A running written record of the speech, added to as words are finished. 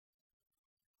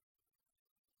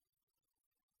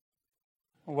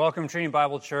Welcome, Trinity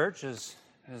Bible Church, as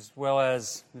well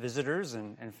as visitors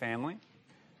and family.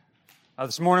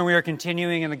 This morning we are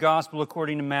continuing in the Gospel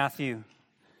according to Matthew,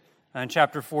 in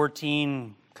chapter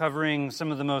 14, covering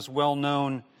some of the most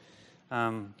well-known,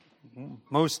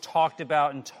 most talked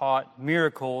about and taught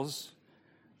miracles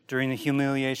during the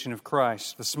humiliation of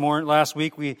Christ. Last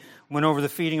week we went over the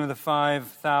feeding of the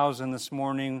 5,000. This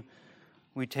morning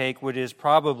we take what is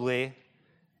probably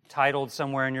titled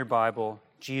somewhere in your Bible,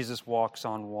 Jesus Walks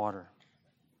on Water.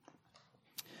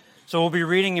 So we'll be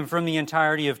reading from the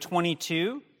entirety of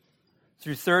 22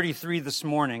 through 33 this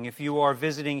morning. If you are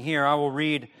visiting here, I will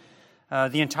read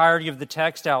the entirety of the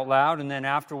text out loud, and then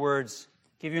afterwards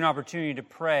give you an opportunity to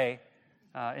pray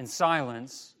in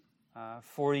silence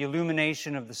for the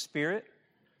illumination of the Spirit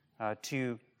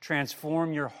to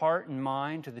transform your heart and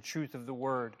mind to the truth of the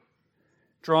Word,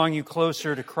 drawing you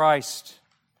closer to Christ,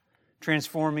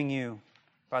 transforming you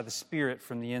by the Spirit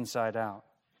from the inside out.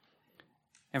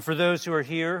 And for those who are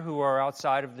here who are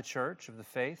outside of the church, of the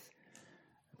faith,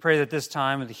 I pray that this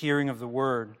time of the hearing of the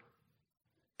Word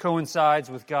coincides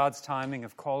with God's timing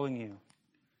of calling you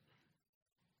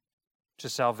to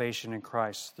salvation in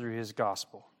Christ through His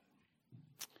gospel.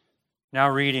 Now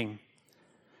reading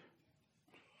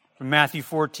from Matthew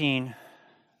 14,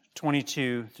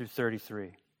 22 through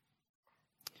 33.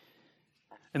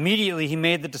 Immediately he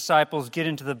made the disciples get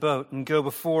into the boat and go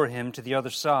before him to the other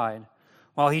side,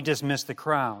 while he dismissed the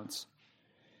crowds.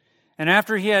 And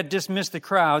after he had dismissed the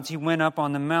crowds, he went up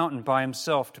on the mountain by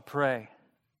himself to pray.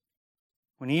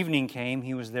 When evening came,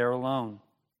 he was there alone.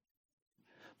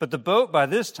 But the boat by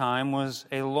this time was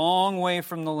a long way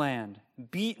from the land,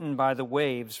 beaten by the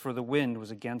waves, for the wind was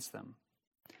against them.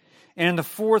 And in the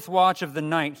fourth watch of the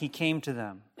night he came to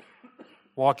them,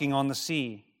 walking on the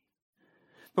sea.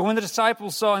 But when the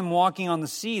disciples saw him walking on the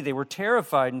sea, they were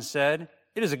terrified and said,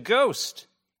 "It is a ghost."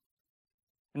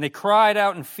 And they cried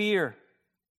out in fear.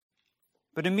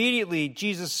 But immediately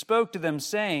Jesus spoke to them,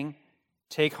 saying,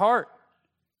 "Take heart,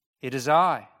 it is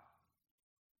I.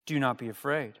 Do not be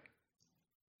afraid."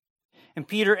 And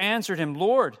Peter answered him,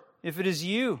 "Lord, if it is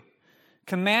you,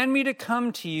 command me to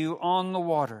come to you on the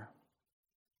water."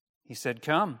 He said,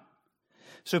 "Come."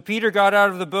 So Peter got out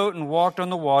of the boat and walked on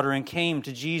the water and came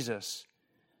to Jesus.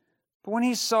 But when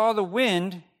he saw the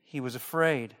wind, he was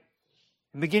afraid.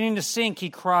 And beginning to sink,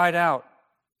 he cried out,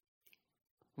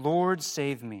 "Lord,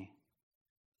 save me."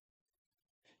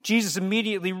 Jesus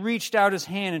immediately reached out his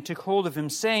hand and took hold of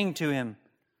him, saying to him,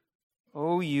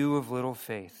 "O you of little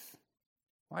faith,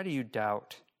 why do you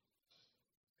doubt?"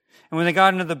 And when they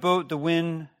got into the boat, the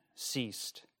wind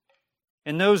ceased.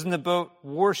 And those in the boat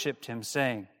worshipped him,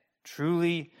 saying,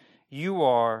 "Truly you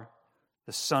are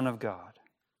the Son of God."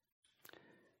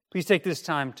 Please take this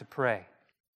time to pray.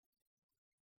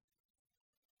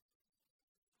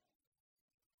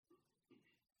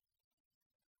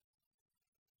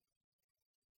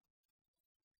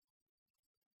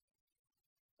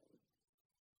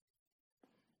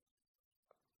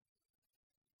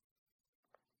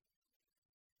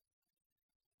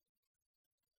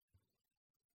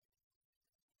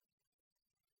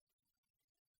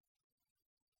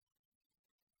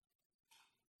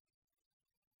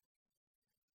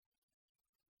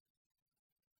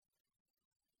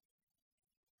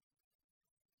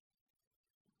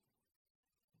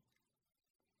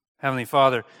 Heavenly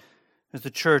Father, as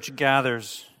the church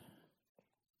gathers,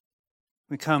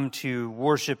 we come to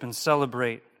worship and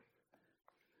celebrate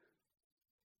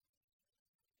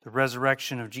the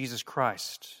resurrection of Jesus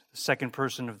Christ, the second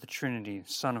person of the Trinity,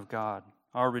 Son of God,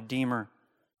 our Redeemer.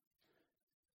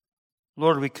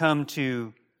 Lord, we come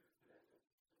to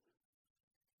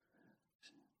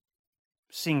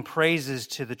sing praises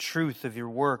to the truth of your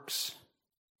works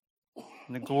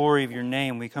and the glory of your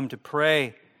name. We come to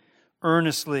pray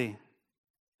earnestly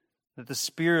that the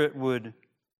Spirit would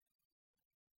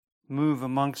move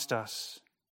amongst us,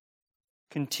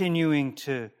 continuing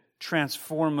to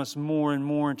transform us more and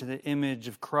more into the image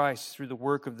of Christ through the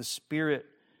work of the Spirit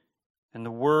and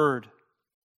the Word,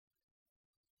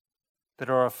 that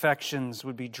our affections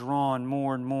would be drawn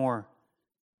more and more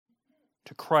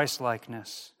to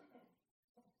Christ-likeness.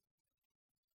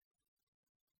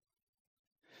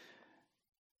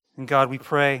 And God, we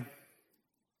pray,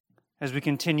 as we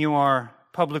continue our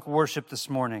public worship this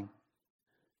morning,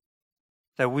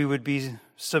 that we would be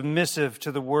submissive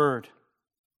to the Word,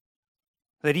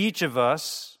 that each of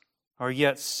us are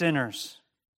yet sinners.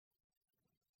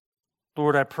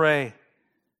 Lord, I pray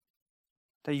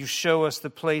that you show us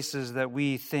the places that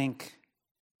we think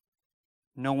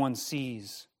no one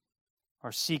sees,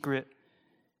 our secret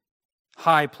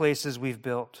high places we've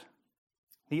built,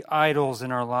 the idols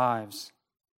in our lives.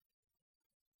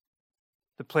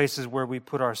 the places where we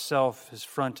put ourselves as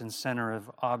front and center of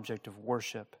object of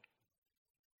worship.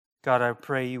 God, I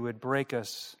pray you would break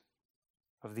us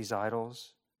of these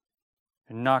idols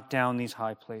and knock down these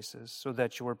high places so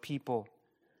that your people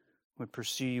would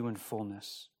pursue you in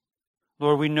fullness.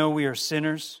 Lord, we know we are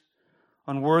sinners,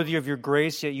 unworthy of your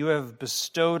grace, yet you have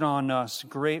bestowed on us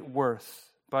great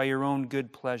worth by your own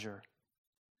good pleasure.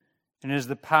 And it is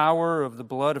the power of the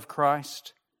blood of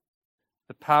Christ,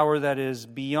 the power that is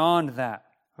beyond that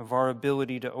of our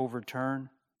ability to overturn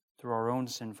through our own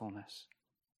sinfulness.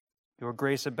 Your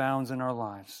grace abounds in our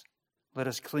lives. Let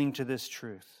us cling to this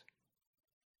truth.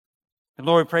 And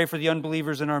Lord, we pray for the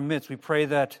unbelievers in our midst. We pray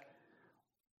that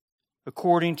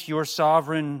according to your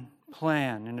sovereign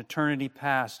plan in eternity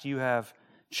past, you have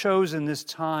chosen this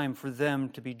time for them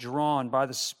to be drawn by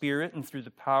the Spirit and through the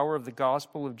power of the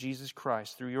gospel of Jesus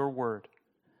Christ, through your word,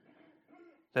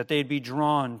 that they'd be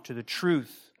drawn to the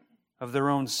truth of their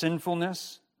own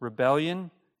sinfulness,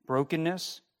 rebellion,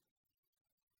 brokenness,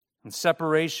 and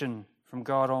separation from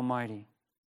God Almighty.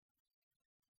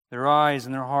 Their eyes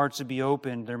and their hearts would be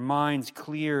opened, their minds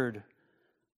cleared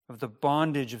of the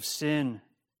bondage of sin.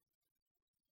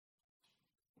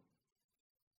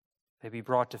 They'd be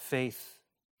brought to faith,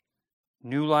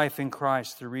 new life in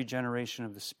Christ through regeneration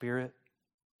of the Spirit.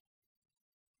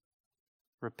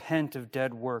 Repent of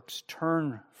dead works,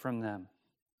 turn from them,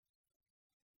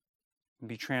 and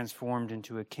be transformed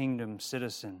into a kingdom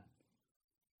citizen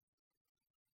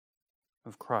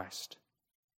of Christ.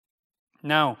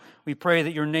 Now, we pray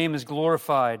that your name is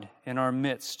glorified in our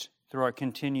midst through our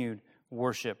continued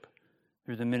worship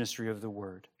through the ministry of the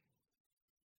word.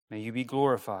 May you be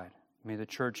glorified. May the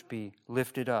church be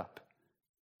lifted up.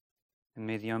 And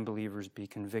may the unbelievers be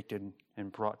convicted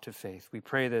and brought to faith. We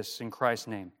pray this in Christ's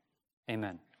name.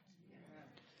 Amen.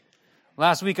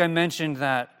 Last week I mentioned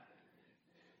that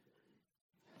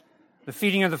the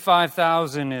feeding of the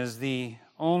 5,000 is the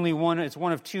only one, it's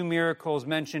one of two miracles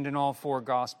mentioned in all four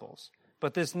Gospels.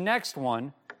 But this next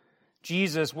one,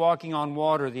 Jesus walking on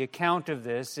water, the account of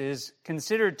this is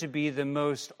considered to be the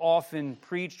most often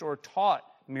preached or taught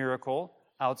miracle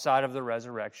outside of the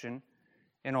resurrection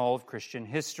in all of Christian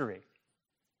history.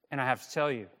 And I have to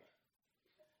tell you,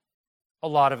 a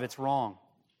lot of it's wrong.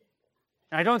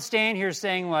 And I don't stand here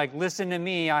saying, like, listen to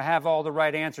me, I have all the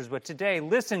right answers. But today,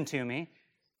 listen to me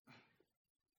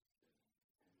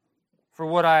for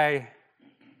what I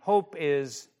hope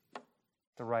is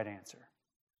the right answer.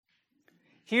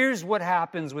 Here's what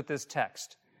happens with this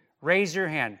text. Raise your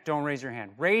hand. Don't raise your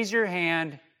hand. Raise your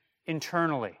hand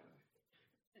internally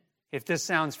if this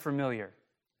sounds familiar.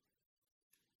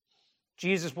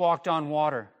 Jesus walked on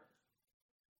water.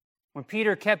 When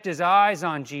Peter kept his eyes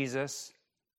on Jesus,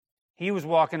 he was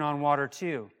walking on water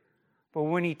too. But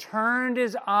when he turned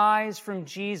his eyes from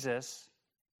Jesus,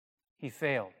 he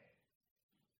failed.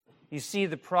 You see,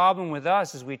 the problem with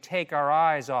us is we take our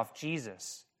eyes off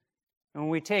Jesus. And when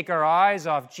we take our eyes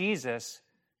off Jesus,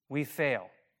 we fail.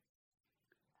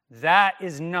 That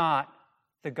is not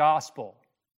the gospel.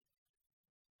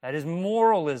 That is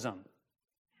moralism,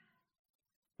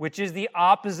 which is the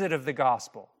opposite of the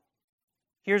gospel.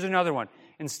 Here's another one.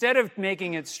 Instead of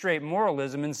making it straight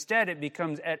moralism, instead it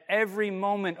becomes at every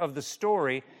moment of the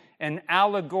story an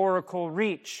allegorical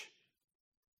reach.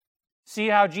 See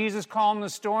how Jesus calmed the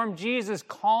storm? Jesus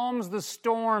calms the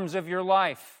storms of your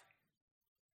life.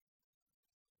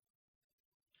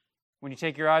 When you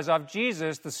take your eyes off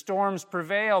Jesus, the storms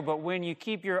prevail. But when you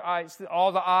keep your eyes, do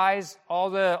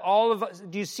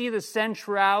you see the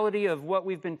centrality of what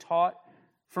we've been taught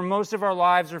for most of our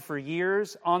lives or for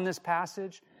years on this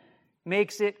passage?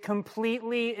 Makes it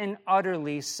completely and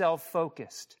utterly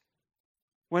self-focused.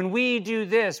 When we do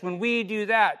this, when we do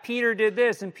that, Peter did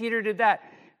this and Peter did that.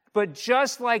 But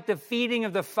just like the feeding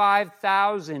of the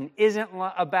 5,000 isn't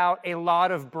about a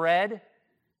lot of bread,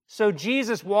 so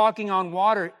Jesus walking on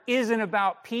water isn't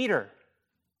about Peter.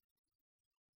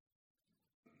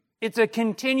 It's a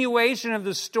continuation of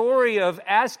the story of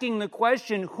asking the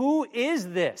question, who is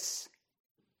this?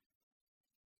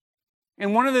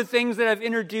 And one of the things that I've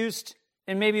introduced,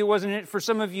 and maybe it wasn't it for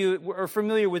some of you are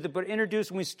familiar with it, but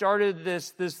introduced when we started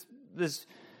this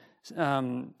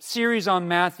series on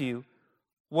Matthew,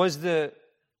 was the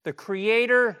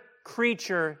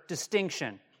creator-creature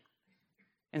distinction.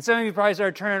 And some of you probably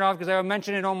started turning it off because I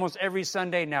mention it almost every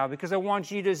Sunday now, because I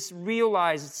want you to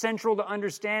realize it's central to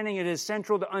understanding it is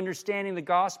central to understanding the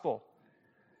gospel.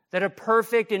 That a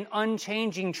perfect and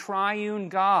unchanging triune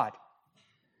God,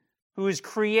 who is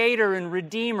creator and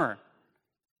redeemer,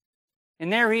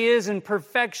 and there he is in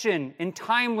perfection, in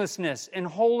timelessness, and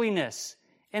holiness,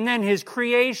 and then his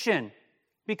creation,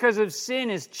 because of sin,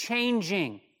 is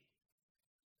changing.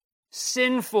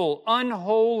 sinful,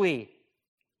 unholy.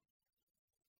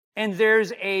 And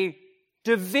there's a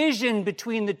division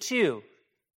between the two.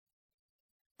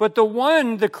 But the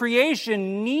one, the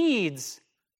creation, needs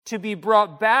to be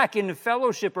brought back into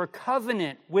fellowship or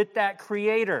covenant with that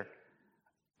Creator.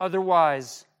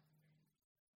 Otherwise,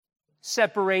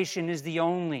 separation is the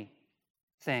only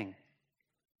thing.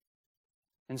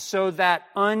 And so that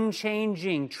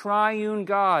unchanging, triune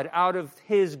God, out of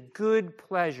His good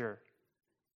pleasure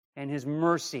and His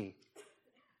mercy,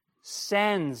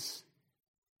 sends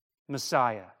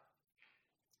Messiah,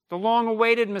 the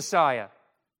long-awaited Messiah.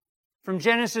 From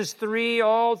Genesis 3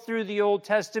 all through the Old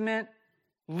Testament,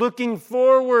 looking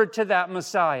forward to that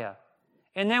Messiah.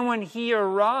 And then when He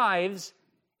arrives,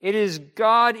 it is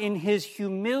God in His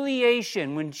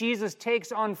humiliation, when Jesus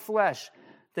takes on flesh,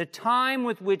 the time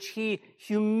with which He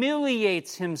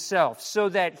humiliates Himself so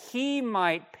that He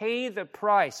might pay the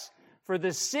price for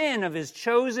the sin of His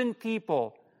chosen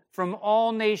people from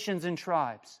all nations and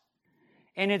tribes.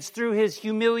 And it's through His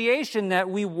humiliation that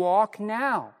we walk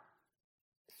now.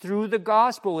 Through the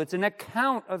gospel, it's an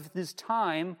account of this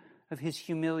time of His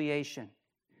humiliation.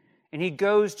 And He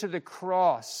goes to the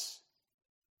cross.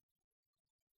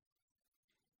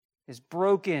 His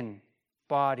broken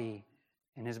body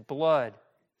and His blood,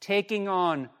 taking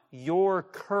on your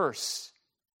curse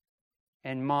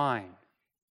and mine,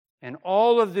 and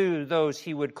all of those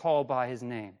He would call by His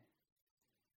name.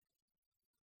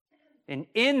 And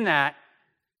in that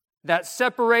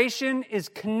separation is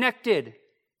connected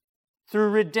through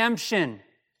redemption.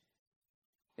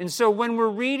 And so when we're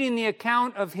reading the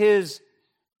account of this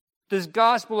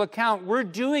gospel account, we're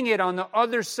doing it on the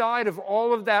other side of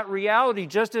all of that reality,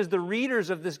 just as the readers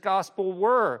of this gospel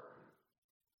were.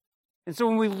 And so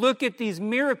when we look at these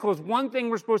miracles, one thing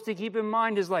we're supposed to keep in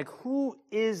mind is like, who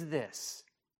is this?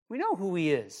 We know who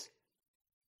He is.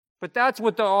 But that's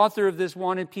what the author of this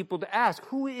wanted people to ask.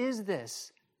 Who is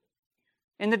this?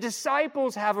 And the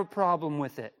disciples have a problem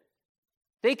with it.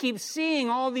 They keep seeing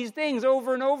all these things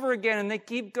over and over again, and they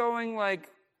keep going like,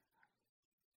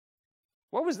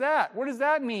 what was that? What does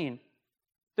that mean?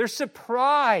 They're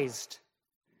surprised,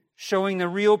 showing the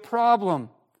real problem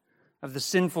of the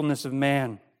sinfulness of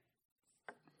man.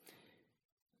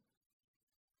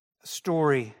 A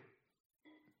story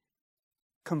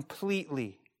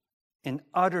completely and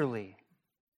utterly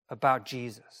about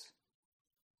Jesus.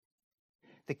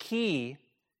 The key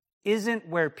isn't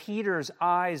where Peter's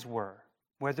eyes were,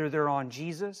 whether they're on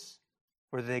Jesus,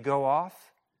 whether they go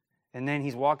off, and then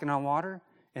he's walking on water,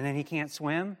 and then he can't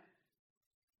swim.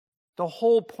 The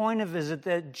whole point of it is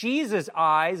that Jesus'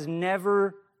 eyes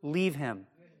never leave him.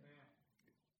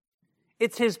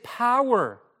 It's His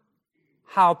power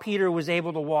how Peter was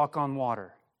able to walk on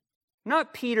water.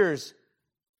 Not Peter's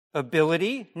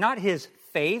ability, not his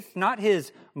faith, not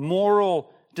his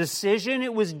moral decision.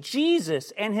 It was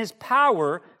Jesus and His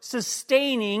power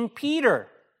sustaining Peter.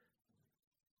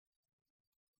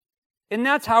 And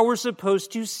that's how we're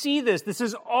supposed to see this. This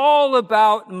is all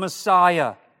about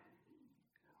Messiah.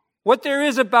 What there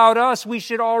is about us, we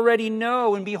should already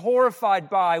know and be horrified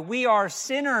by. We are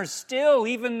sinners still,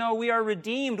 even though we are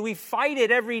redeemed. We fight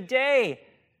it every day.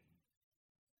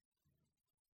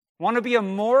 Want to be a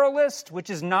moralist, which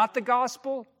is not the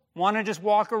gospel? Want to just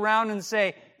walk around and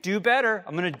say, do better.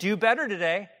 I'm going to do better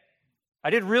today. I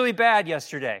did really bad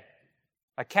yesterday.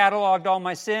 I cataloged all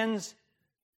my sins.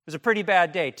 It was a pretty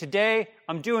bad day. Today,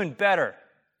 I'm doing better.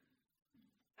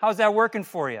 How's that working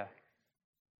for you?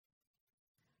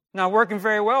 Not working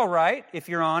very well, right? If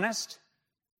you're honest.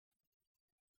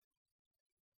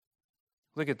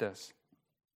 Look at this.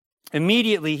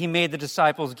 Immediately, He made the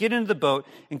disciples get into the boat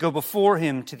and go before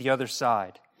Him to the other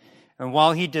side. And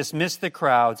while He dismissed the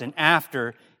crowds, and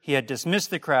after He had dismissed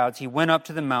the crowds, He went up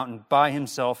to the mountain by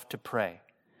Himself to pray.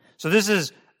 So this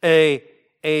is a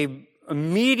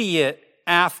immediate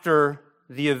after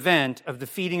the event of the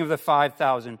feeding of the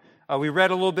 5,000. We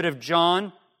read a little bit of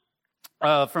John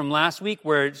from last week,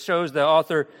 where it shows the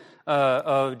author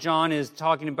of John is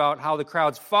talking about how the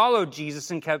crowds followed Jesus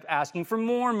and kept asking for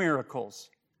more miracles.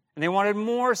 And they wanted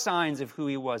more signs of who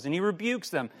He was, and He rebukes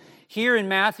them. Here in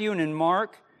Matthew and in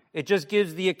Mark, it just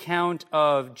gives the account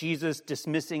of Jesus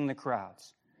dismissing the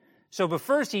crowds. But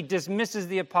first He dismisses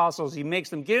the apostles. He makes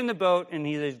them get in the boat, and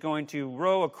He is going to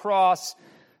row across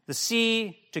the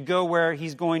sea to go where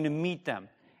He's going to meet them.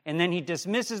 And then He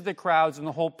dismisses the crowds, and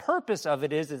the whole purpose of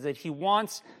it is that He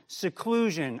wants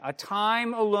seclusion, a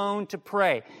time alone to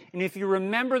pray. And if you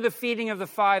remember the feeding of the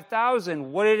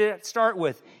 5,000, what did it start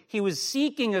with? He was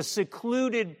seeking a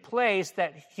secluded place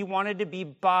that He wanted to be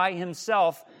by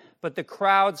Himself, but the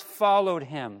crowds followed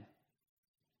Him.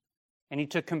 And He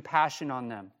took compassion on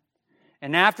them.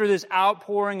 And after this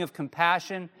outpouring of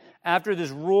compassion, after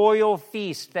this royal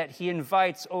feast that he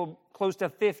invites close to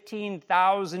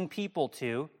 15,000 people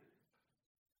to,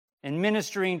 and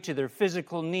ministering to their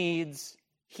physical needs,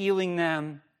 healing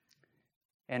them,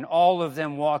 and all of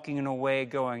them walking away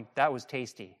going, that was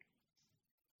tasty.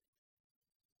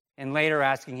 And later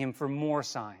asking him for more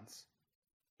signs.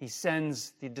 He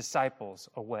sends the disciples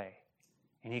away,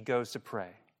 and he goes to pray.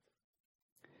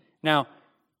 Now,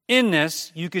 in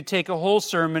this, you could take a whole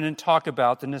sermon and talk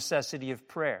about the necessity of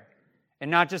prayer.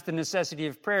 And not just the necessity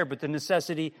of prayer, but the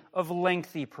necessity of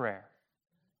lengthy prayer.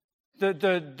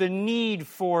 The need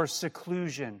for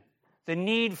seclusion. The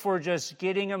need for just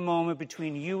getting a moment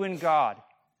between you and God.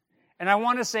 And I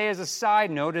want to say as a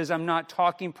side note, as I'm not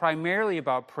talking primarily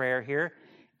about prayer here,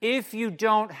 if you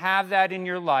don't have that in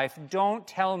your life, don't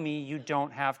tell me you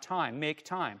don't have time. Make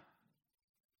time.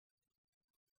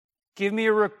 Give me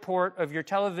a report of your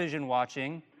television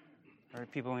watching, or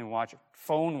people only watch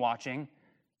phone watching,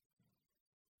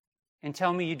 and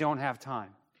tell me you don't have time.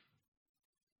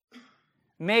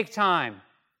 Make time.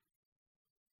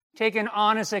 Take an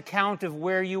honest account of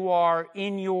where you are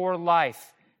in your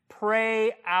life.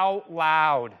 Pray out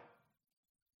loud.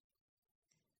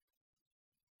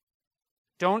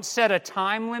 Don't set a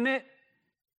time limit.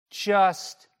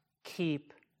 Just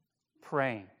keep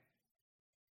praying.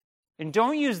 And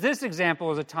don't use this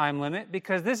example as a time limit,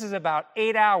 because this is about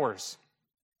 8 hours.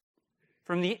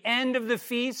 From the end of the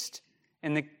feast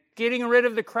and the getting rid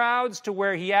of the crowds to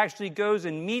where he actually goes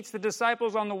and meets the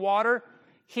disciples on the water.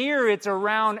 Here it's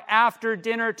around after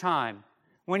dinner time.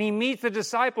 When he meets the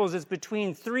disciples, it's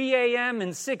between 3 a.m.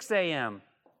 and 6 a.m.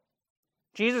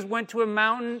 Jesus went to a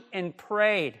mountain and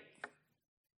prayed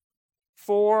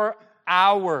 4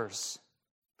 hours.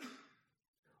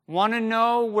 Want to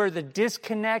know where the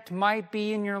disconnect might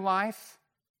be in your life?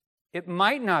 It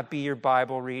might not be your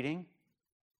Bible reading.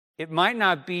 It might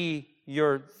not be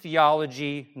your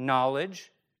theology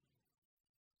knowledge.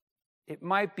 It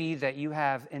might be that you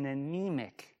have an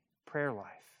anemic prayer life.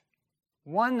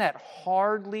 One that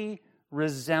hardly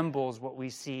resembles what we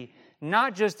see,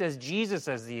 not just as Jesus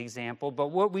as the example, but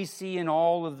what we see in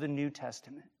all of the New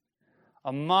Testament.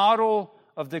 A model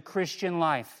of the Christian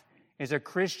life is a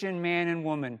Christian man and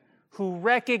woman who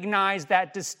recognize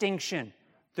that distinction,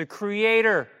 the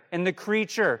creator and the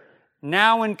creature,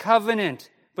 now in covenant,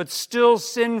 but still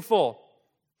sinful.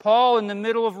 Paul, in the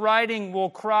middle of writing, will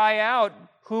cry out,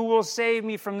 "Who will save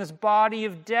me from this body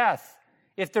of death?"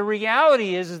 If the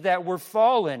reality is that we're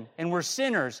fallen and we're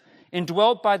sinners,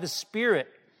 indwelt by the Spirit,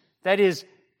 that is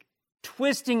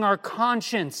twisting our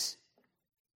conscience,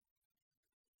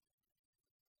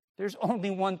 there's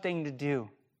only one thing to do.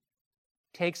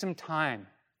 Take some time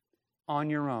on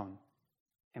your own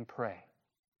and pray.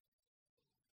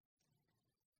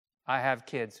 I have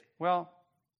kids. Well,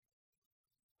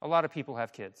 a lot of people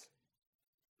have kids.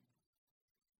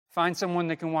 Find someone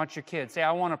that can watch your kids. Say,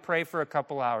 I want to pray for a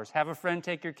couple hours. Have a friend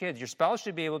take your kids. Your spouse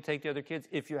should be able to take the other kids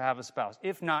if you have a spouse.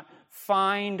 If not,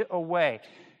 find a way.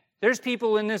 There's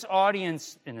people in this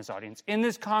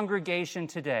congregation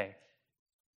today.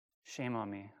 Shame on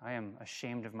me. I am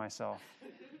ashamed of myself.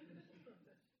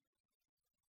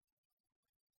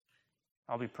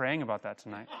 I'll be praying about that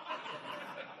tonight.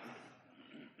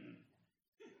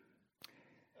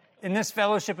 In this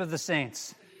fellowship of the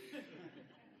saints,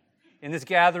 in this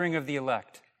gathering of the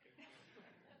elect,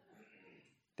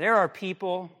 there are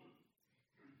people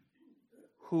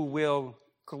who will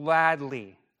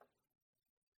gladly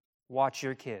watch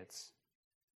your kids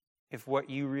if what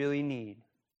you really need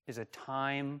is a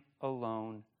time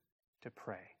alone to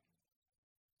pray.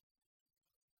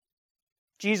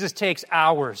 Jesus takes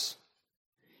hours.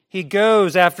 He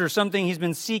goes after something he's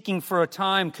been seeking for a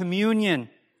time, communion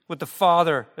with the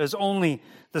Father, as only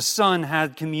the Son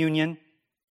had communion.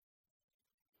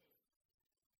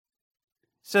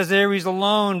 It says there he's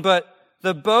alone, but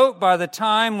the boat by the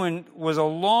time when was a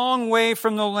long way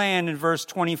from the land in verse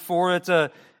 24.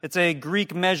 It's a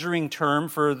Greek measuring term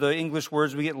for the English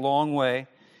words we get long way.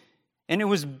 And it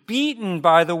was beaten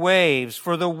by the waves,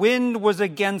 for the wind was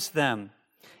against them.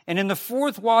 And in the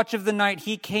fourth watch of the night,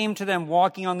 he came to them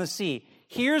walking on the sea.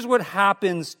 Here's what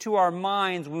happens to our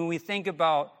minds when we think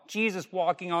about Jesus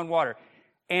walking on water.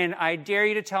 And I dare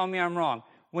you to tell me I'm wrong.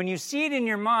 When you see it in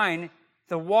your mind,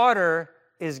 the water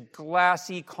is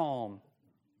glassy calm.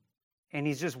 And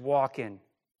he's just walking.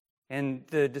 And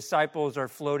the disciples are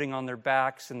floating on their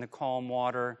backs in the calm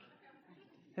water.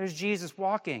 There's Jesus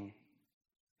walking.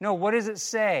 No, what does it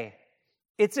say?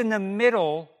 It's in the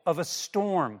middle of a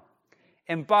storm.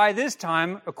 And by this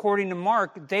time, according to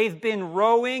Mark, they've been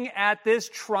rowing at this,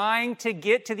 trying to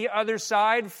get to the other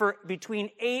side for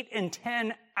between 8 and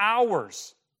 10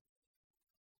 hours.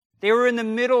 They were in the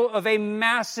middle of a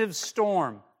massive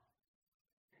storm.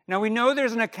 Now, we know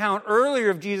there's an account earlier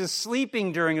of Jesus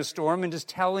sleeping during a storm and just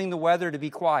telling the weather to be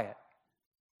quiet.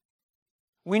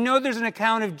 We know there's an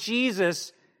account of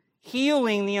Jesus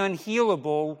healing the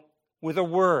unhealable with a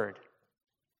word.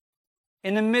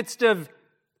 In the midst of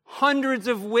hundreds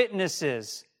of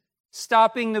witnesses,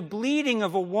 stopping the bleeding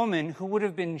of a woman who would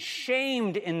have been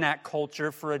shamed in that culture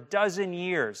for 12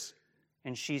 years,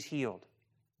 and she's healed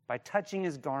by touching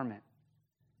his garment.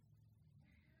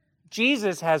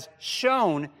 Jesus has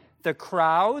shown the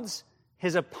crowds,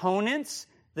 his opponents,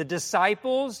 the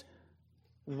disciples,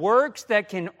 works that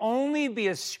can only be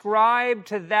ascribed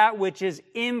to that which is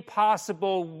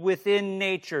impossible within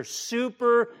nature,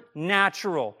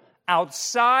 supernatural,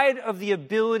 outside of the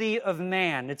ability of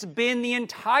man. It's been the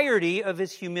entirety of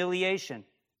his humiliation,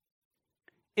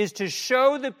 is to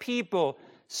show the people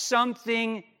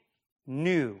something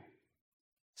new,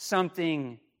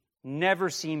 something never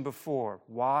seen before.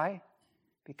 Why?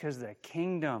 Because the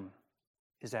kingdom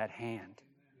is at hand,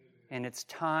 and it's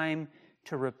time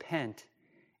to repent.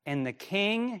 And the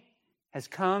king has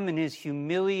come in his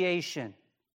humiliation,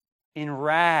 in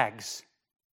rags,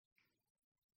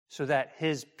 so that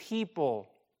his people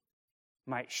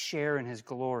might share in his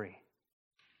glory.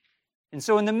 And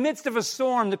so in the midst of a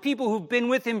storm, the people who've been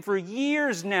with him for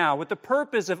years now, with the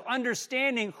purpose of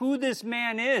understanding who this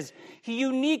man is, he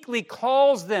uniquely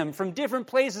calls them from different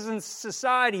places in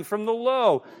society, from the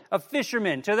low, a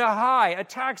fisherman, to the high, a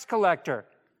tax collector.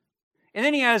 And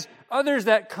then he has others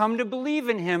that come to believe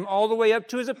in him, all the way up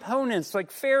to his opponents,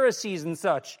 like Pharisees and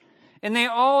such. And they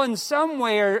all, in some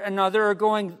way or another, are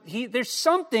going, there's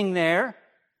something there.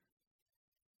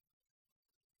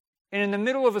 And in the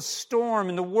middle of a storm,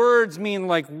 and the words mean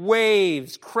like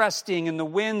waves cresting, and the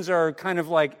winds are kind of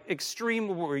like extreme.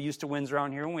 We're used to winds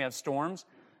around here when we have storms.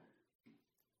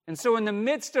 And so in the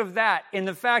midst of that, in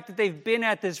the fact that they've been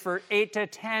at this for 8 to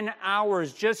 10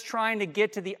 hours, just trying to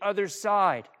get to the other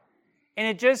side, and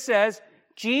it just says,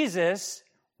 Jesus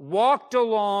walked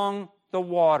along the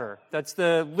water. That's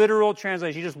the literal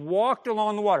translation. He just walked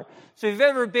along the water. So if you've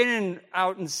ever been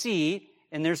out in sea,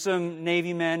 and there's some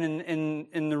Navy men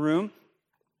in the room,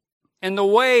 and the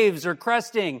waves are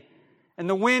cresting, and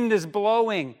the wind is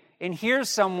blowing, and here's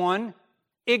someone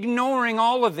ignoring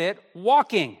all of it,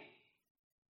 walking.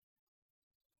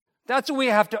 That's what we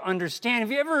have to understand.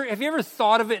 Have you ever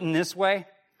thought of it in this way?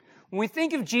 When we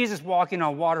think of Jesus walking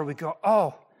on water, we go,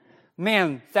 oh,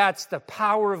 man, that's the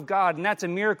power of God, and that's a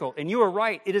miracle. And you are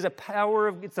right, it's the power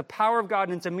of God,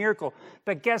 and it's a miracle.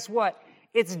 But guess what?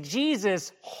 It's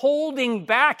Jesus holding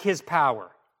back his power.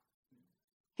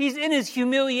 He's in his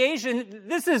humiliation.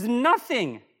 This is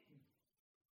nothing.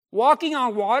 Walking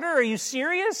on water, are you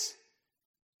serious?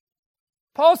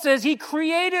 Paul says he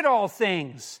created all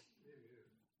things.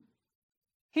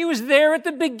 He was there at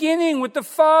the beginning with the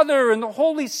Father and the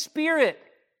Holy Spirit.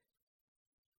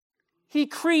 He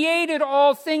created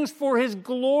all things for his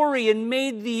glory and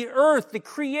made the earth, the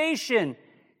creation,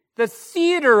 the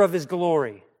theater of his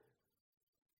glory.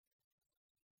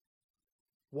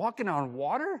 Walking on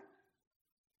water?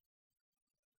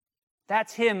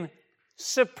 That's him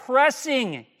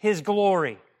suppressing his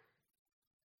glory.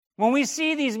 When we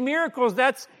see these miracles,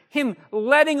 that's him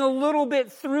letting a little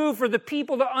bit through for the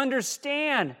people to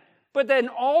understand. But then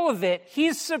all of it,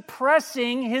 he's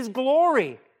suppressing his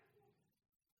glory.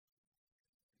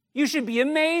 You should be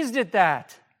amazed at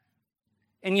that.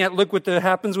 And yet look what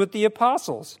happens with the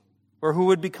apostles, or who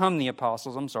would become the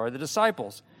apostles, the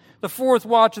disciples. The fourth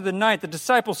watch of the night, the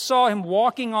disciples saw him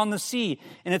walking on the sea.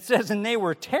 And it says, and they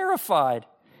were terrified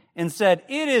and said,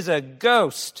 it is a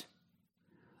ghost.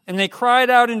 And they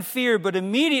cried out in fear, but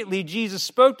immediately Jesus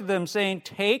spoke to them, saying,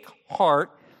 take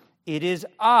heart, it is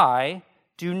I,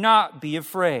 do not be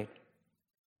afraid.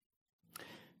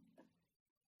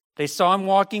 They saw him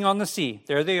walking on the sea.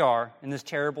 There they are in this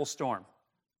terrible storm.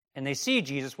 And they see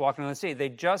Jesus walking on the sea. They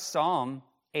just saw him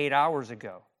 8 hours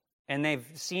ago. And they've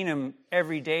seen him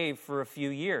every day for a few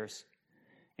years.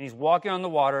 And he's walking on the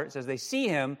water. It says they see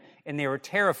him and they were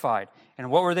terrified. And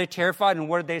what were they terrified? And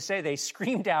what did they say? They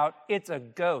screamed out, it's a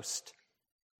ghost.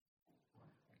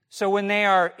 So when they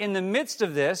are in the midst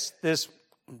of this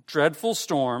dreadful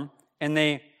storm, and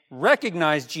they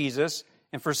recognize Jesus,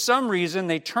 and for some reason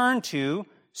they turn to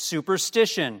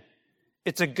superstition.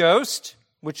 It's a ghost,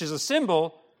 which is a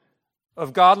symbol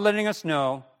of God letting us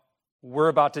know we're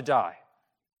about to die,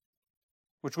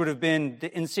 which would have been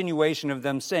the insinuation of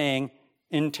them saying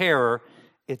in terror,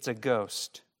 it's a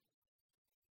ghost.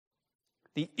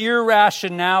 the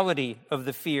irrationality of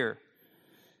the fear.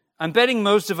 I'm betting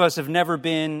most of us have never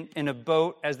been in a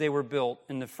boat as they were built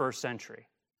in the first century,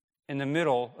 in the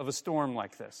middle of a storm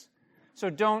like this. So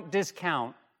don't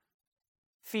discount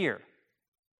fear.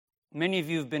 Many of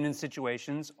you have been in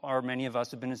situations, or many of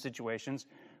us have been in situations,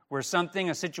 where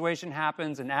a situation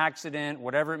happens, an accident,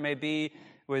 whatever it may be,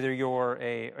 whether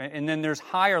and then there's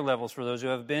higher levels for those who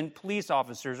have been police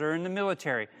officers or in the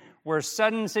military, where a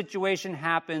sudden situation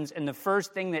happens and the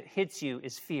first thing that hits you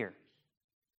is fear.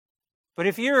 But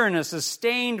if you're in a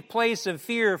sustained place of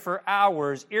fear for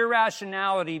hours,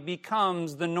 irrationality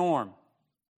becomes the norm.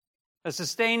 A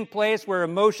sustained place where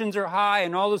emotions are high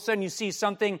and all of a sudden you see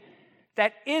something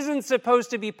that isn't supposed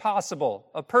to be possible.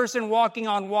 A person walking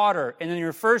on water, and then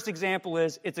your first example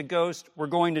is, it's a ghost, we're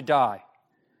going to die.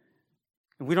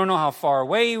 We don't know how far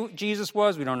away Jesus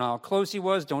was, we don't know how close he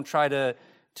was, don't try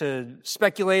to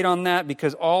speculate on that,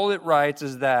 because all it writes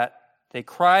is that they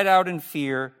cried out in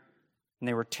fear, and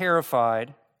they were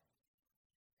terrified,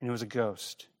 and it was a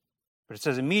ghost. But it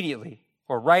says immediately,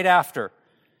 or right after,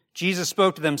 Jesus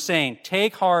spoke to them saying,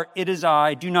 "Take heart, it is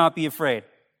I, do not be afraid."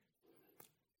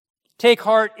 Take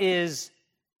heart is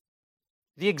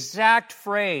the exact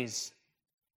phrase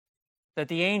that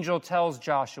the angel tells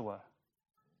Joshua.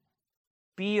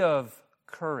 Be of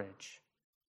courage.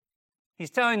 He's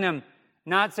telling them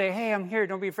not say, "Hey, I'm here,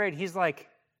 don't be afraid." He's like,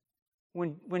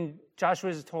 when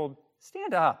Joshua is told,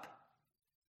 "Stand up.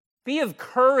 Be of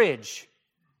courage.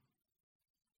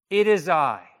 It is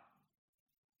I."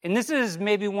 And this is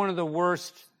maybe one of the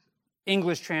worst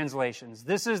English translations.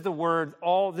 This is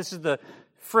the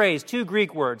phrase, 2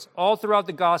 Greek words, all throughout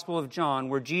the Gospel of John,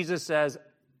 where Jesus says,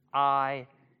 "I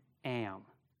am."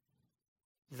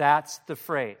 That's the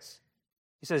phrase.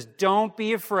 He says, don't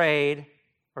be afraid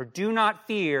or do not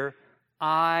fear,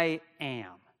 I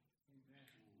am.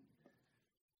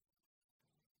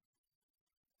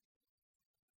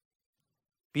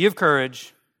 Be of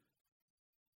courage.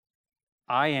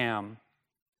 I am.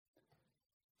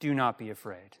 Do not be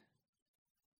afraid.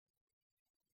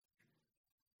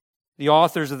 The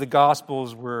authors of the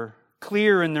Gospels were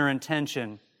clear in their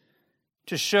intention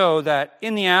to show that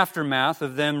in the aftermath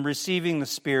of them receiving the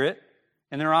Spirit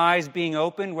and their eyes being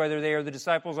opened, whether they are the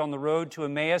disciples on the road to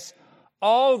Emmaus,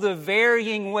 all the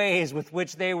varying ways with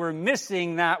which they were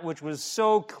missing that which was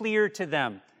so clear to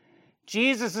them.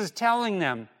 Jesus is telling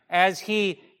them, as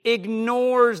he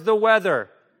ignores the weather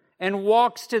and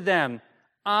walks to them,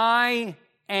 I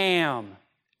am.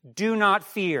 Do not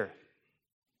fear.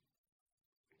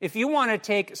 If you want to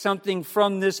take something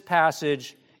from this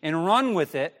passage and run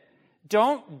with it,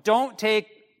 don't take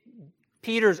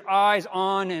Peter's eyes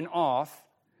on and off.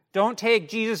 Don't take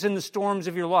Jesus in the storms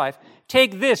of your life.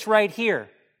 Take this right here.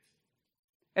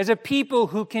 As a people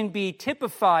who can be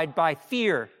typified by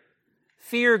fear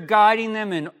guiding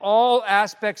them in all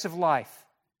aspects of life.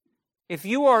 If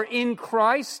you are in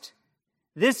Christ,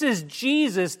 this is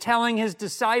Jesus telling his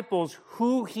disciples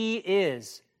who he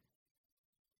is.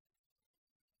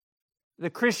 The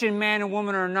Christian man and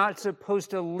woman are not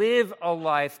supposed to live a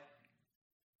life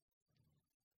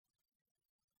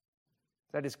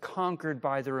that is conquered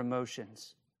by their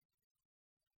emotions,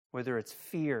 whether it's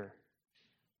fear,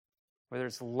 whether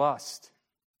it's lust,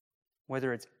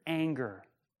 whether it's anger,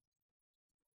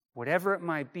 whatever it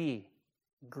might be,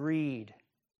 greed.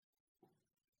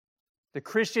 The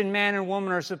Christian man and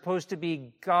woman are supposed to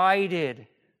be guided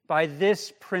by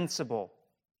this principle.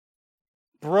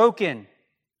 Broken,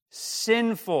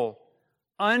 sinful,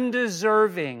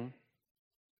 undeserving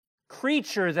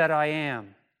creature that I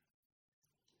am.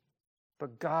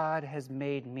 But God has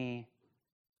made me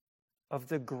of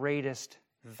the greatest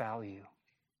value.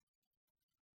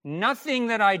 Nothing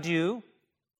that I do,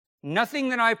 nothing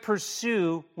that I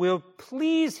pursue will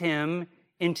please him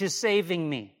into saving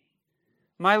me.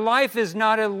 My life is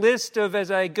not a list of,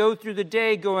 as I go through the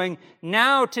day, going,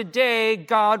 now today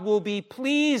God will be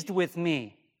pleased with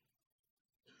me.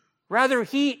 Rather,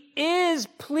 he is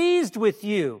pleased with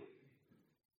you.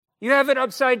 You have it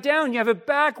upside down, you have it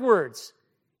backwards.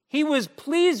 He was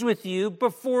pleased with you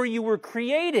before you were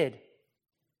created.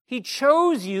 He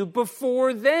chose you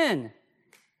before then.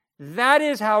 That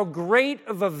is how great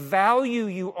of a value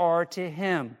you are to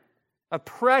him. A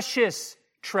precious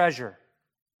treasure.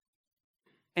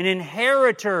 An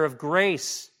inheritor of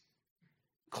grace.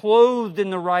 Clothed in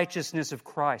the righteousness of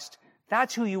Christ.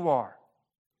 That's who you are.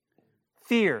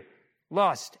 Fear,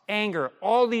 lust, anger,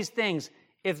 all these things,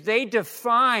 if they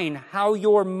define how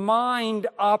your mind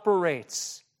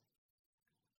operates,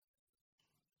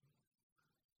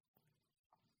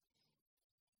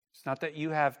 it's not that you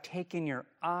have taken your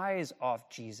eyes off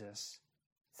Jesus.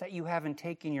 It's that you haven't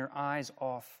taken your eyes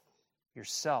off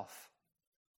yourself.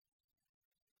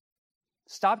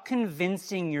 Stop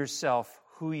convincing yourself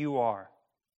who you are,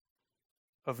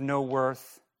 of no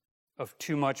worth, of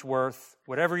too much worth,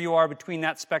 whatever you are between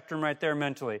that spectrum right there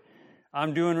mentally.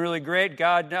 I'm doing really great.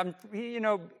 God,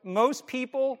 most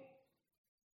people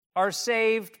are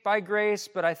saved by grace,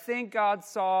 but I think God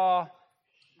saw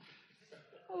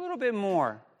a little bit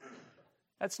more.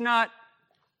 That's not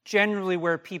generally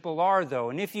where people are, though.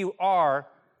 And if you are,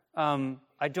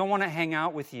 I don't want to hang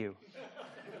out with you.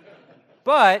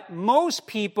 But most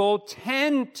people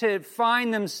tend to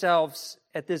find themselves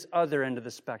at this other end of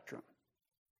the spectrum.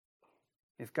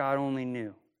 If God only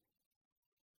knew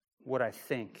what I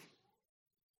think.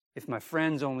 If my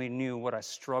friends only knew what I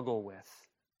struggle with.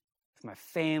 If my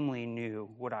family knew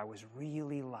what I was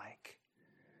really like.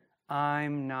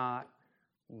 I'm not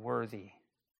worthy.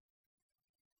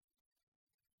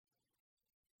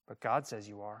 But God says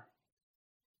you are.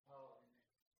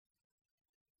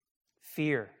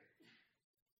 Fear,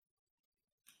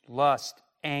 lust,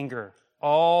 anger,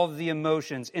 all the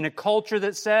emotions. In a culture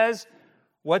that says,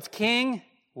 what's king?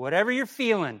 Whatever you're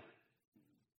feeling.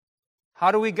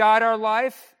 How do we guide our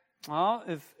life? Well,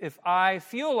 if I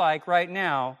feel like right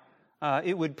now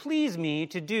it would please me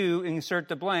to do insert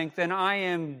the blank, then I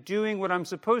am doing what I'm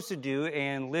supposed to do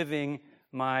and living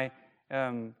my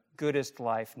goodest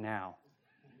life now.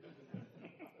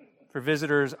 For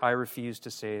visitors, I refuse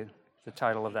to say the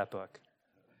title of that book.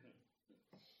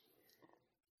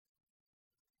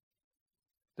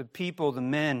 The people, the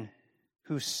men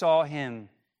who saw him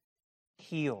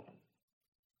heal,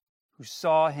 who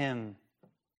saw him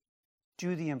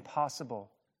do the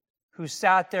impossible, who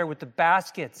sat there with the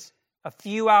baskets a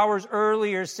few hours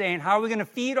earlier saying, how are we going to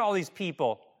feed all these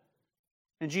people?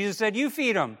 And Jesus said, you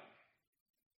feed them.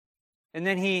 And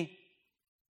then he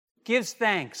gives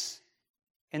thanks.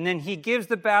 And then he gives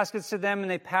the baskets to them and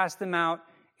they pass them out.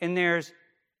 And there's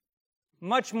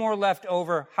much more left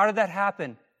over. How did that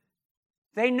happen?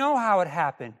 They know how it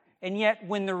happened. And yet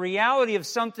when the reality of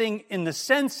something in the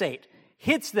sensate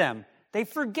hits them, they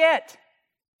forget.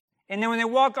 And then when they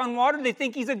walk on water, they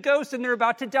think he's a ghost and they're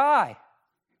about to die.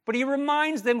 But he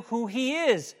reminds them who he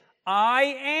is. I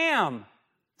am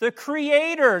the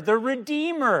Creator, the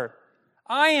Redeemer.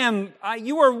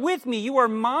 You are with me, you are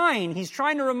mine. He's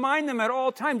trying to remind them at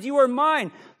all times, you are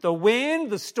mine. The wind,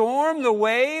 the storm, the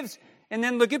waves. And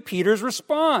then look at Peter's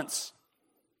response.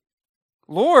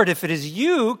 Lord, if it is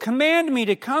you, command me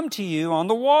to come to you on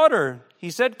the water. He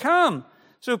said, come.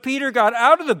 So Peter got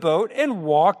out of the boat and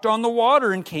walked on the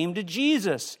water and came to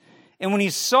Jesus. And when he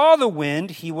saw the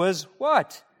wind, he was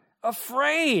what?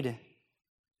 Afraid.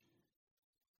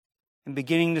 And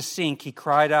beginning to sink, he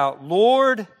cried out,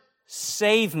 Lord,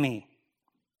 save me.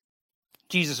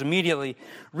 Jesus immediately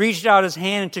reached out his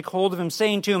hand and took hold of him,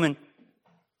 saying to him,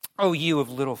 "Oh, you of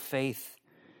little faith,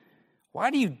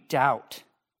 why do you doubt?"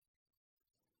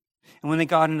 And when they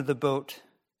got into the boat,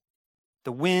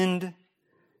 the wind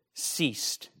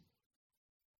ceased.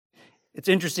 It's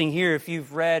interesting here, if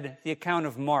you've read the account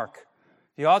of Mark,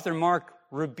 the author Mark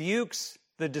rebukes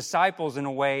the disciples in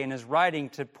a way in his writing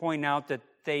to point out that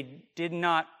they did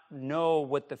not know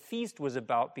what the feast was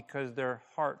about because their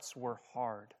hearts were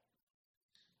hard.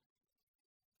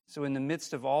 So in the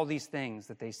midst of all these things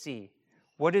that they see,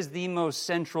 what is the most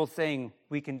central thing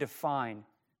we can define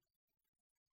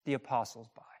the apostles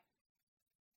by?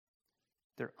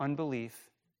 Their unbelief,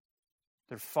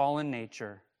 their fallen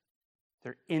nature,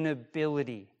 their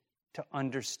inability to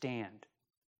understand.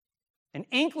 An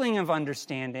inkling of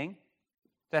understanding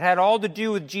that had all to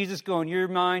do with Jesus going, you're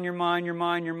mine, you're mine, you're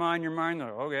mine, you're mine, you're mine.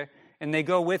 They're, okay. And they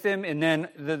go with him, and then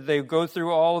they go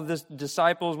through all of the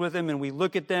disciples with him, and we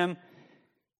look at them,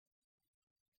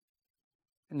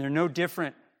 and they're no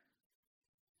different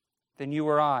than you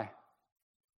or I.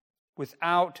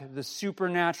 Without the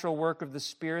supernatural work of the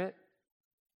Spirit,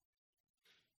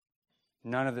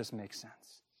 none of this makes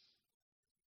sense.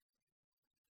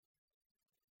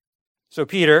 So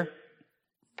Peter,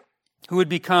 who would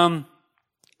become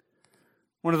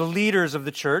one of the leaders of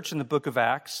the church in the book of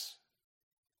Acts,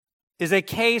 is a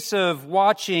case of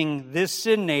watching this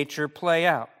sin nature play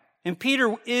out. And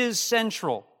Peter is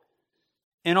central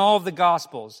in all of the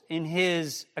Gospels, in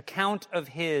his account of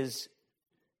his,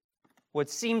 what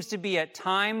seems to be at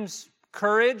times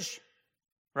courage,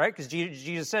 right? Because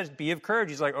Jesus says, be of courage.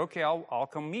 He's like, okay, I'll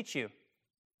come meet you.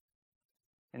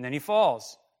 And then he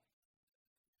falls.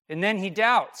 And then he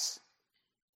doubts.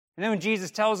 And then when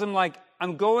Jesus tells him, like,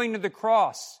 I'm going to the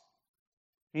cross,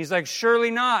 and he's like,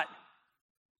 surely not.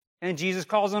 And Jesus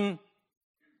calls him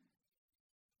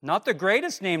not the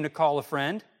greatest name to call a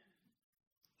friend,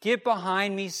 Get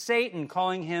behind me, Satan,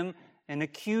 calling him an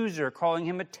accuser, calling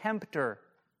him a tempter.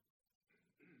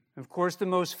 Of course, the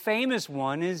most famous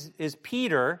one is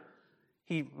Peter,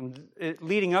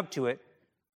 leading up to it,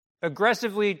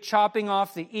 aggressively chopping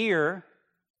off the ear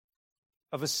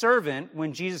of a servant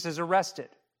when Jesus is arrested.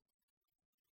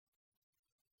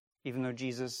 Even though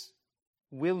Jesus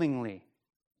willingly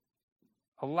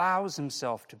allows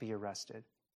himself to be arrested,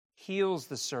 heals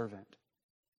the servant.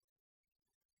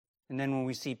 And then when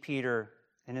we see Peter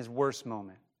in his worst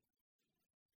moment,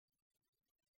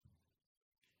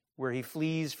 where he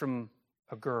flees from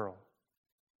a girl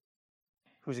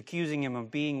who's accusing him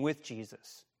of being with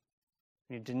Jesus,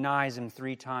 and he denies him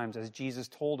 3 times, as Jesus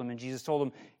told him. And Jesus told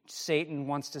him, Satan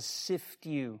wants to sift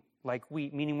you like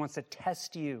wheat, meaning wants to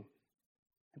test you.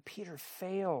 And Peter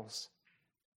fails.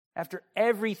 After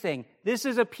everything, this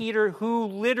is a Peter who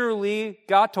literally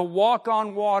got to walk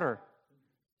on water.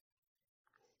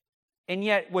 And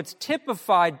yet what's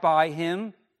typified by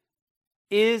him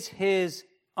is his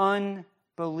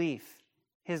unbelief,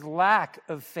 his lack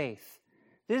of faith.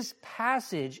 This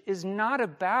passage is not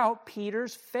about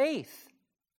Peter's faith.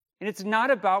 And it's not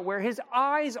about where his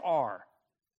eyes are.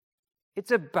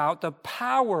 It's about the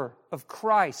power of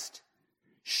Christ,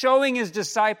 showing his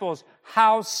disciples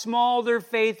how small their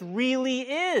faith really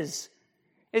is.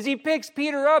 As he picks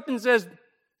Peter up and says,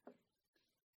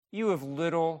 "You have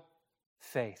little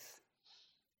faith."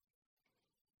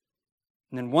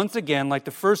 And then once again, like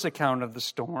the first account of the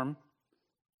storm,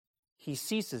 he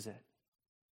ceases it.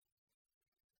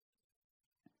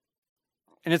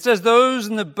 And it says, those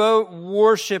in the boat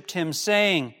worshipped him,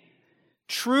 saying,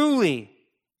 "Truly,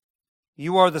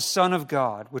 you are the Son of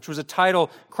God," which was a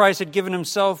title Christ had given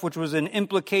himself, which was an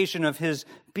implication of his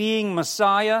being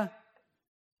Messiah.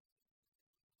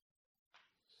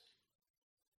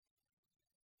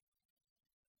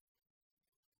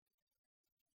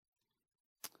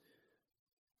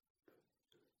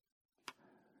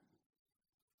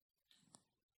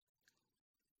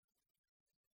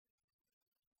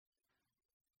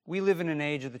 We live in an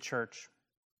age of the church.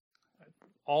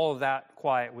 All of that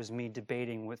quiet was me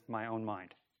debating with my own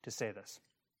mind to say this.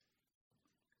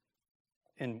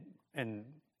 And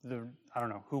I don't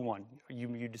know who won.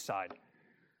 You decide.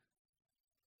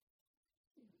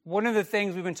 One of the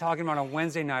things we've been talking about on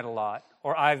Wednesday night a lot,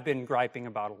 or I've been griping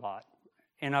about a lot,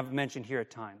 and I've mentioned here at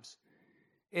times,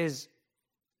 is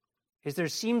there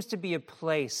seems to be a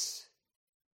place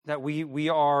that we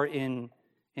are in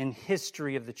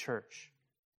history of the church.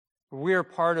 We are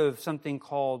part of something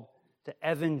called the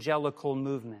evangelical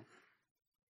movement.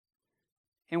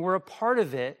 And we're a part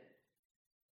of it,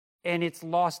 and it's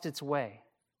lost its way.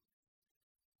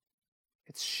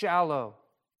 It's shallow,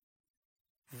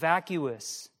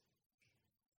 vacuous,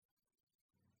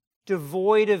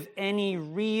 devoid of any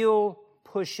real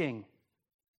pushing.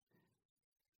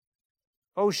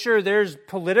 Oh, sure, there's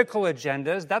political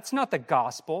agendas. That's not the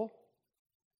gospel.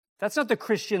 That's not the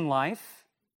Christian life.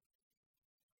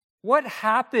 What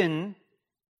happened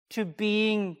to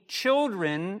being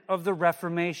children of the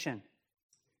Reformation?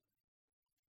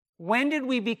 When did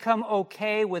we become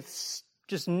okay with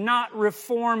just not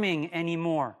reforming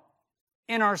anymore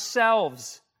in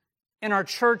ourselves, in our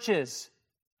churches?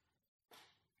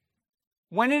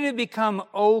 When did it become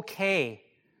okay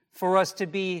for us to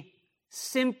be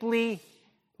simply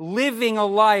living a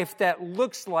life that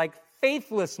looks like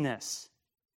faithlessness?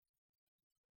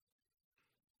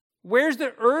 Where's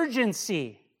the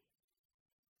urgency?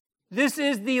 This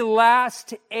is the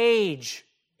last age.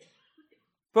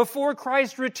 Before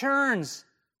Christ returns,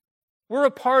 we're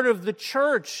a part of the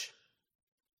church.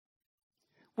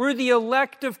 We're the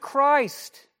elect of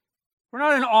Christ. We're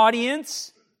not an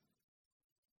audience.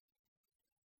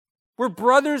 We're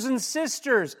brothers and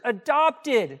sisters,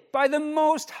 adopted by the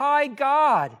Most High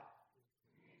God,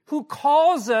 who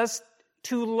calls us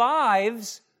to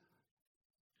lives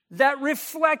that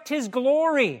reflect His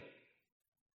glory.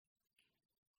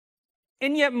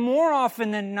 And yet, more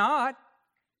often than not,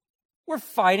 we're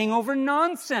fighting over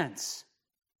nonsense.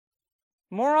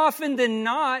 More often than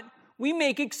not, we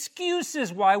make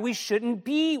excuses why we shouldn't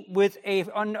be with a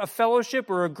fellowship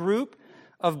or a group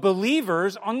of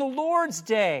believers on the Lord's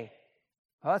Day.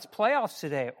 Well, it's playoffs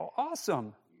today. Oh,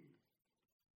 awesome.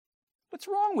 What's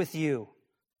wrong with you?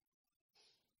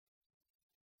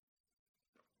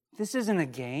 This isn't a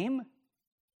game.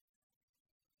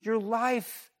 Your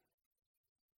life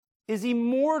is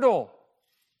immortal.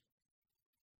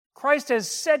 Christ has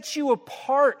set you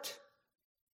apart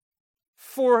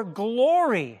for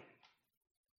glory.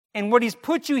 And what He's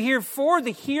put you here for,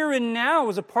 the here and now,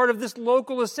 is a part of this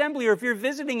local assembly, or if you're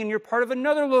visiting and you're part of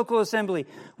another local assembly,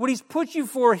 what He's put you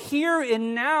for here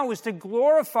and now is to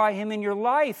glorify Him in your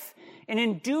life. And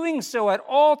in doing so, at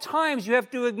all times, you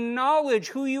have to acknowledge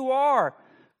who you are.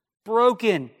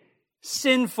 Broken,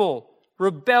 sinful,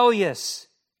 rebellious,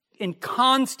 in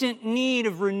constant need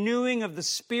of renewing of the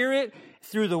Spirit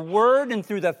through the Word and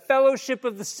through the fellowship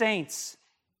of the saints.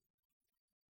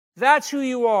 That's who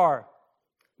you are.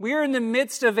 We are in the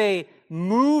midst of a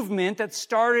movement that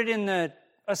started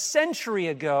a century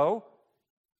ago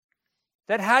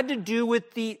that had to do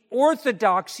with the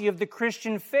orthodoxy of the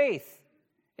Christian faith.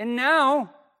 And now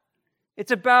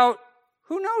it's about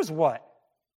who knows what.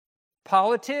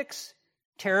 Politics,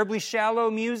 terribly shallow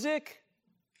music,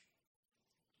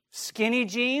 skinny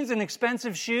jeans and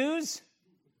expensive shoes.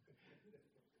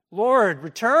 Lord,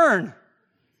 return.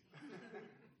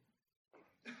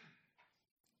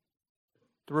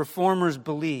 The Reformers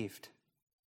believed.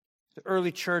 The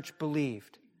early church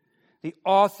believed. The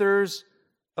authors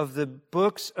of the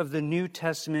books of the New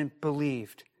Testament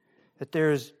believed that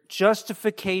there is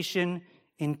justification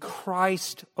in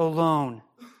Christ alone.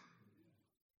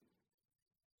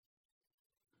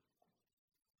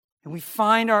 And we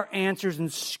find our answers in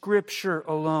Scripture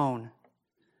alone.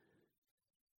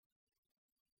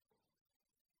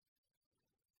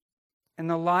 And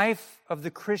the life of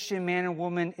the Christian man and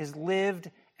woman is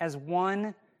lived as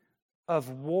one of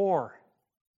war,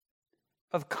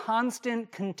 of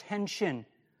constant contention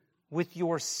with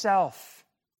yourself.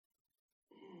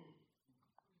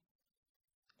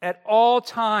 At all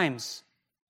times,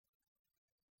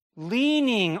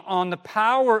 leaning on the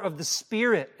power of the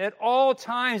Spirit. At all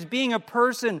times, being a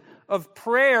person of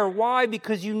prayer. Why?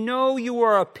 Because you know you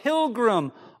are a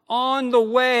pilgrim on the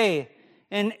way.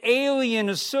 An alien,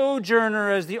 a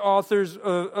sojourner, as the authors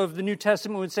of the New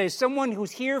Testament would say. Someone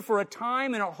who's here for a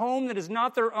time in a home that is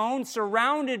not their own,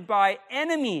 surrounded by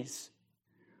enemies,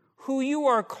 who you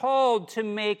are called to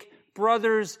make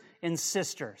brothers and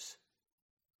sisters.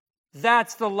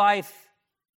 That's the life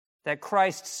that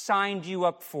Christ signed you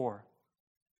up for.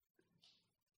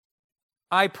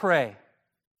 I pray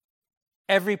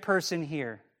every person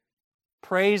here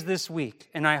prays this week,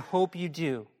 and I hope you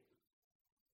do,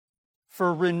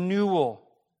 for renewal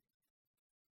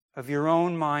of your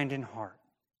own mind and heart.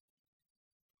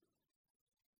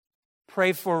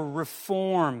 Pray for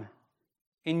reform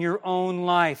in your own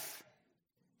life.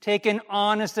 Take an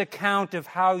honest account of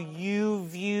how you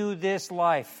view this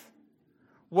life.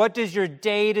 What does your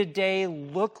day-to-day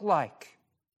look like?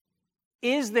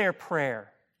 Is there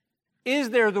prayer?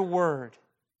 Is there the Word?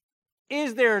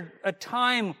 Is there a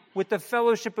time with the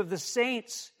fellowship of the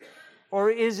saints? Or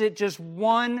is it just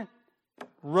one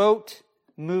rote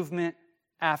movement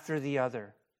after the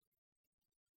other,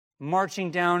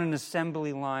 marching down an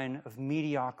assembly line of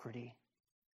mediocrity?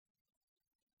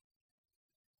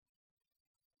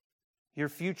 Your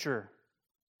future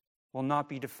will not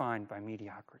be defined by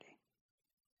mediocrity,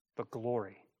 but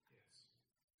glory.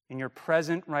 And your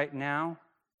present right now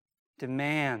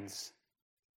demands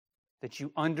that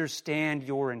you understand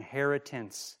your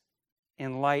inheritance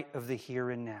in light of the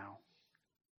here and now.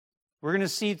 We're going to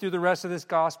see through the rest of this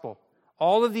gospel,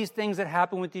 all of these things that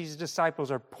happen with these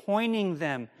disciples are pointing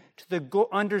them to the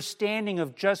understanding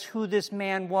of just who this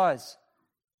man was.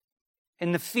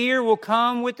 And the fear will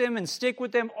come with them and stick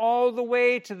with them all the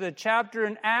way to the chapter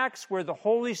in Acts where the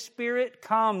Holy Spirit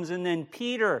comes, and then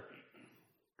Peter,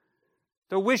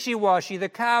 the wishy-washy, the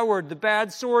coward, the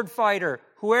bad sword fighter,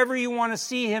 whoever you want to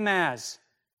see him as,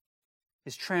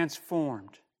 is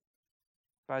transformed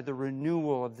by the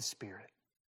renewal of the Spirit.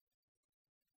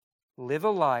 Live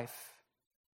a life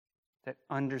that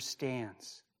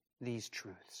understands these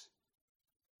truths.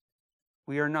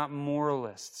 We are not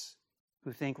moralists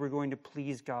who think we're going to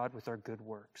please God with our good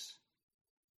works.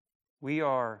 We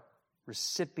are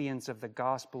recipients of the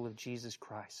gospel of Jesus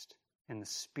Christ and the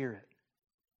Spirit,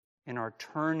 and our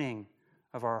turning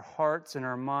of our hearts and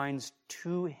our minds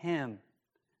to Him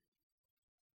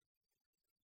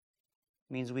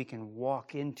means we can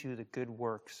walk into the good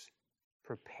works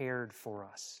prepared for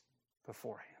us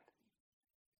beforehand.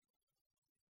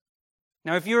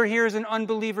 Now, if you're here as an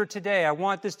unbeliever today, I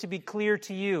want this to be clear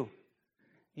to you.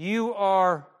 You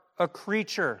are a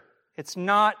creature. It's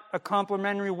not a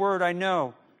complimentary word, I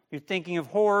know. You're thinking of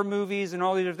horror movies and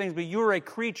all these other things, but you are a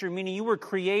creature, meaning you were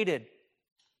created.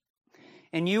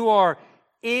 And you are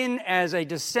in as a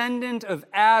descendant of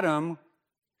Adam,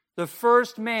 the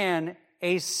first man,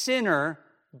 a sinner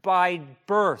by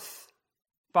birth,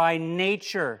 by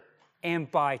nature, and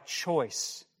by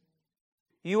choice.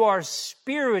 You are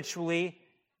spiritually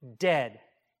dead.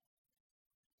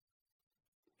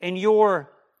 and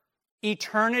your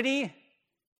eternity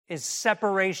is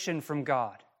separation from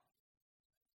God.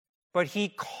 But he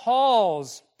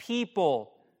calls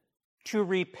people to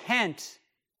repent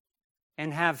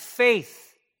and have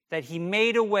faith that he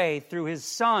made a way through his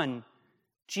Son,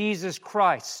 Jesus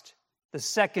Christ, the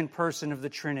second person of the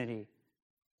Trinity,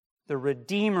 the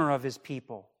Redeemer of his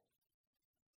people.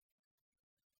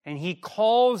 And he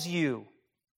calls you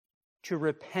to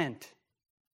repent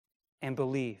and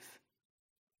believe.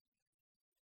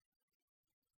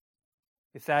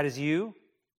 If that is you,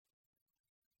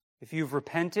 if you've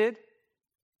repented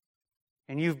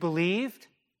and you've believed,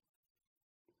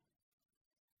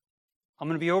 I'm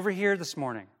going to be over here this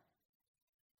morning.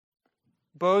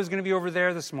 Bo's going to be over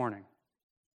there this morning.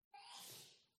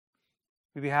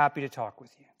 We'd be happy to talk with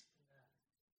you.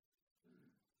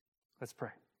 Let's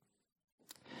pray.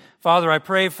 Father, I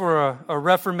pray for a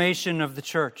reformation of the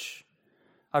church.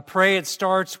 I pray it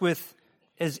starts with,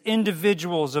 as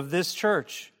individuals of this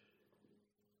church,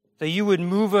 that you would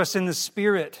move us in the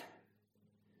Spirit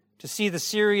to see the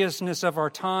seriousness of our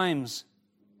times,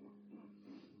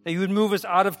 that you would move us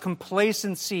out of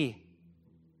complacency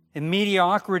and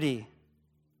mediocrity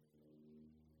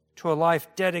to a life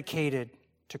dedicated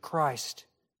to Christ,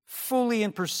 fully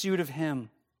in pursuit of him.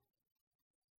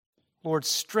 Lord,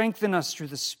 strengthen us through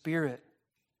the Spirit.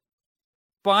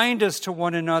 Bind us to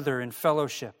one another in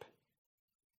fellowship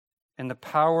and the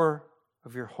power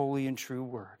of your holy and true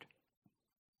word.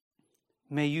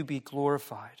 May you be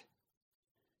glorified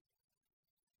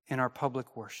in our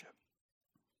public worship.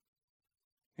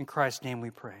 In Christ's name we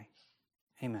pray.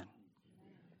 Amen.